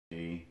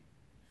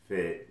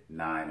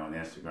YHWH BLESSINGS on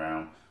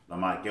Instagram.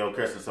 I'm Mike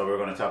Gilchrist, so we're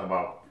going to talk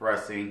about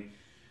pressing.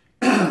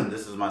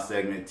 This is my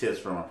segment, Tips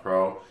from a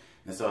Pro.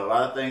 And so a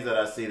lot of things that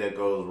I see that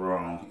goes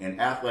wrong. In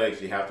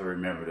athletics, you have to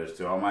remember this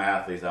too. All my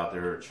athletes out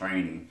there are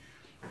training.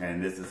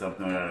 And this is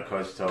something that a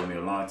coach told me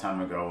a long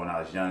time ago when I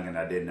was young and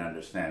I didn't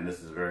understand.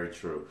 This is very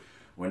true.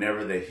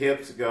 Whenever the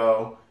hips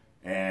go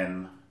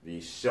and the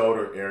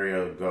shoulder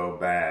area go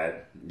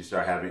bad, you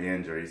start having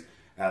injuries.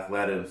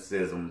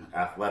 Athleticism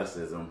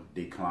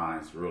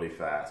declines really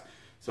fast.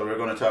 So we're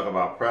going to talk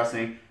about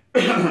pressing.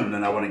 And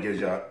then I want to give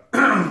y'all,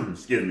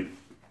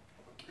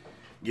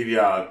 give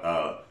y'all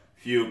a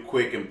few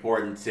quick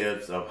important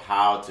tips of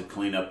how to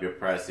clean up your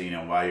pressing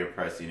and why you're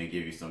pressing, and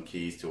give you some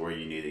keys to where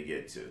you need to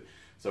get to.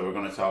 So we're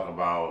going to talk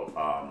about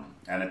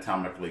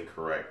anatomically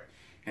correct.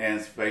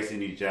 Hands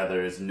facing each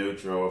other is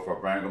neutral. If I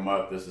bring them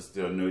up, this is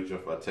still neutral.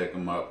 If I take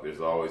them up, there's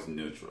always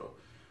neutral.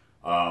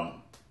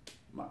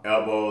 My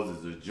elbows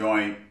is a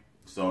joint.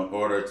 So in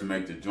order to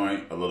make the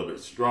joint a little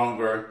bit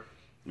stronger,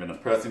 in a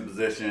pressing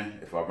position,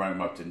 if I bring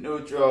them up to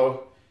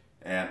neutral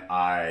and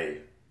I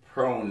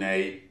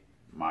pronate,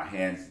 my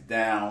hands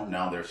down,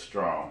 now they're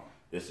strong.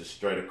 This is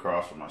straight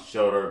across from my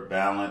shoulder,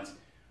 balance,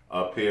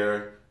 up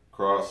here,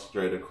 cross,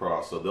 straight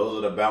across. So those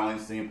are the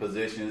balancing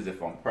positions.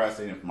 If I'm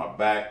pressing, if my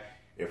back,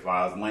 if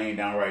I was laying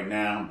down right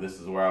now, this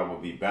is where I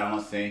would be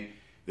balancing.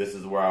 This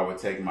is where I would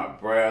take my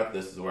breath.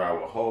 This is where I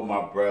would hold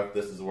my breath.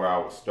 This is where I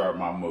would start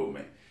my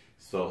movement.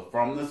 So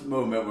from this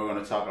movement, we're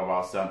going to talk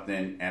about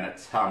something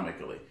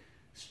anatomically.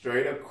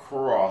 Straight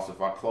across, if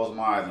I close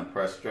my eyes and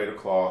press straight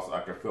across,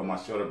 I can feel my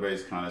shoulder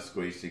blades kind of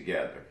squeeze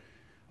together.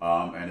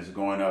 And it's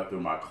going up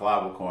through my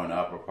clavicle and the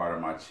upper part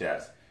of my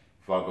chest.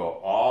 If I go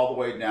all the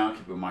way down,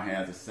 keeping my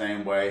hands the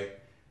same way,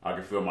 I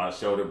can feel my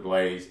shoulder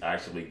blades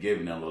actually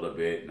giving a little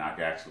bit, and I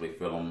can actually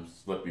feel them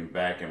slipping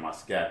back and my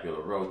scapula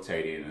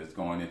rotating, and it's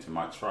going into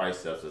my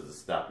triceps as a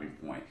stopping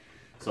point.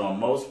 So in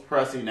most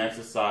pressing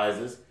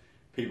exercises,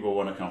 people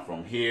want to come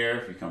from here.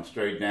 If you come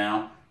straight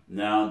down,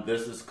 now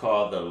this is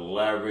called the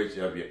leverage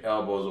of your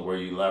elbows, or where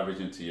you leverage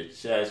into your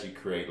chest. You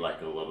create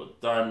like a little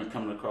diamond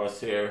coming across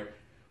here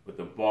with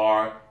the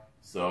bar.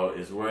 So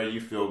it's where you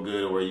feel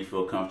good or where you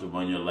feel comfortable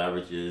in your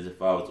leverages.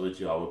 If I was with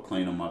you, I would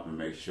clean them up and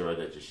make sure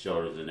that your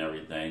shoulders and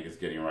everything is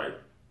getting right.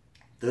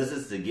 This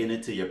is to get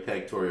into your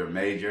pectoral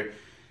major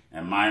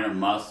and minor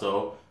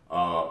muscle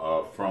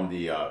from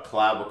the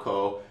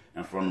clavicle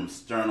and from the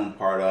sternum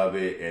part of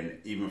it, and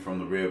even from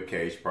the rib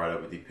cage part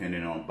of it,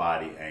 depending on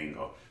body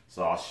angle.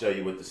 So I'll show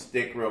you with the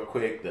stick real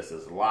quick. This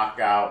is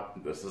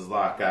lockout. This is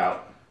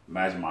lockout.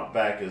 Imagine my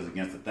back is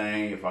against the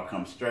thing. If I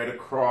come straight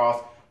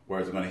across, where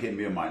it's going to hit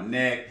me in my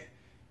neck,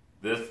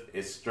 this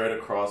is straight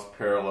across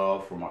parallel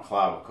from my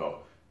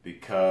clavicle.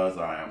 Because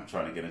I am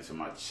trying to get into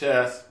my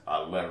chest,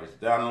 I leverage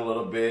down a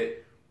little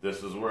bit.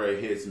 This is where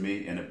it hits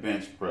me in a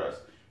bench press.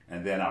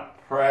 And then I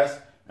press,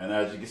 and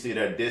as you can see,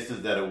 that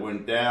distance that it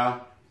went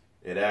down,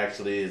 it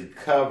actually is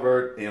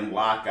covered in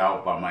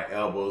lockout by my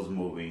elbows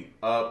moving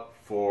up,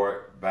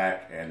 forward,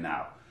 back, and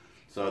out.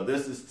 So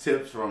this is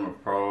Tips from a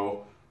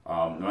Pro.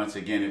 Once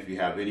again, if you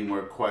have any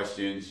more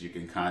questions, you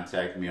can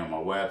contact me on my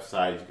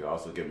website. You can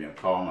also give me a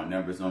call. My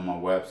number's on my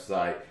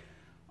website.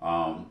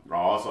 I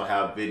also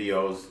have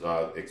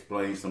videos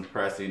explaining some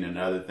pressing and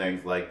other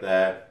things like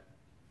that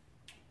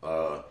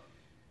on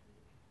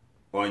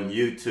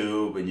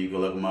YouTube, and you can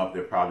look them up.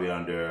 They're probably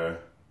under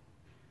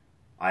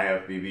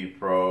IFBB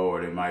Pro,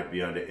 or they might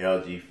be under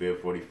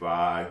L.G.Fit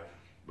 45.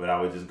 But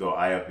I would just go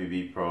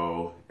IFBB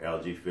Pro,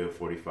 L.G.Fit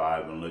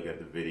 45, and look at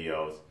the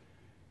videos.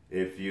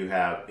 If you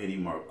have any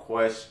more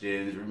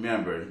questions,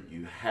 remember,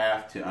 you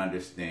have to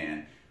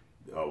understand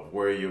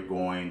where you're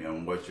going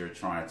and what you're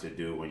trying to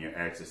do when you're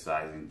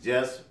exercising.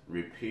 Just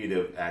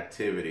repeative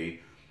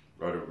activity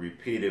or the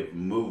repeative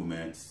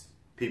movements,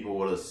 people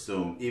will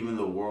assume, even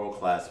the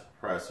world-class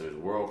pressers,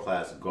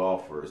 world-class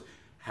golfers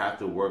have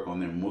to work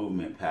on their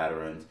movement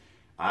patterns.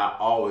 I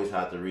always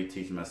have to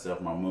reteach myself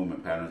my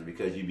movement patterns,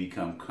 because you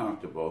become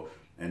comfortable,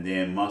 and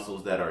then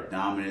muscles that are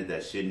dominant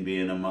that shouldn't be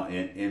in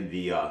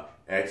the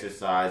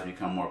exercise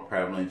become more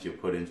prevalent. You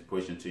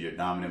push into your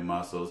dominant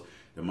muscles.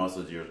 The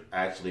muscles you're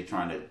actually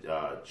trying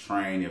to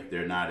train, if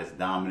they're not as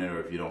dominant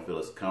or if you don't feel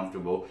as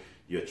comfortable,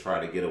 you'll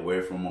try to get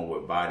away from them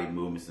with body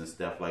movements and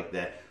stuff like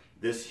that.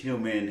 This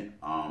human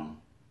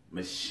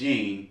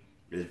machine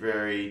is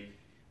very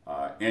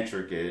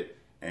intricate,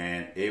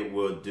 and it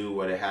will do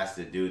what it has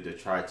to do to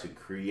try to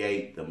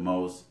create the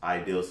most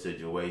ideal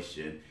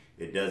situation.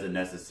 It doesn't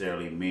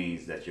necessarily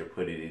mean that you're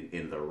putting it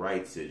in the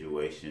right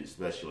situation,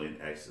 especially in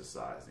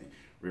exercising.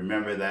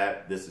 Remember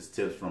that. This is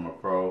Tips from a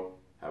Pro.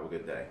 Have a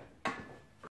good day.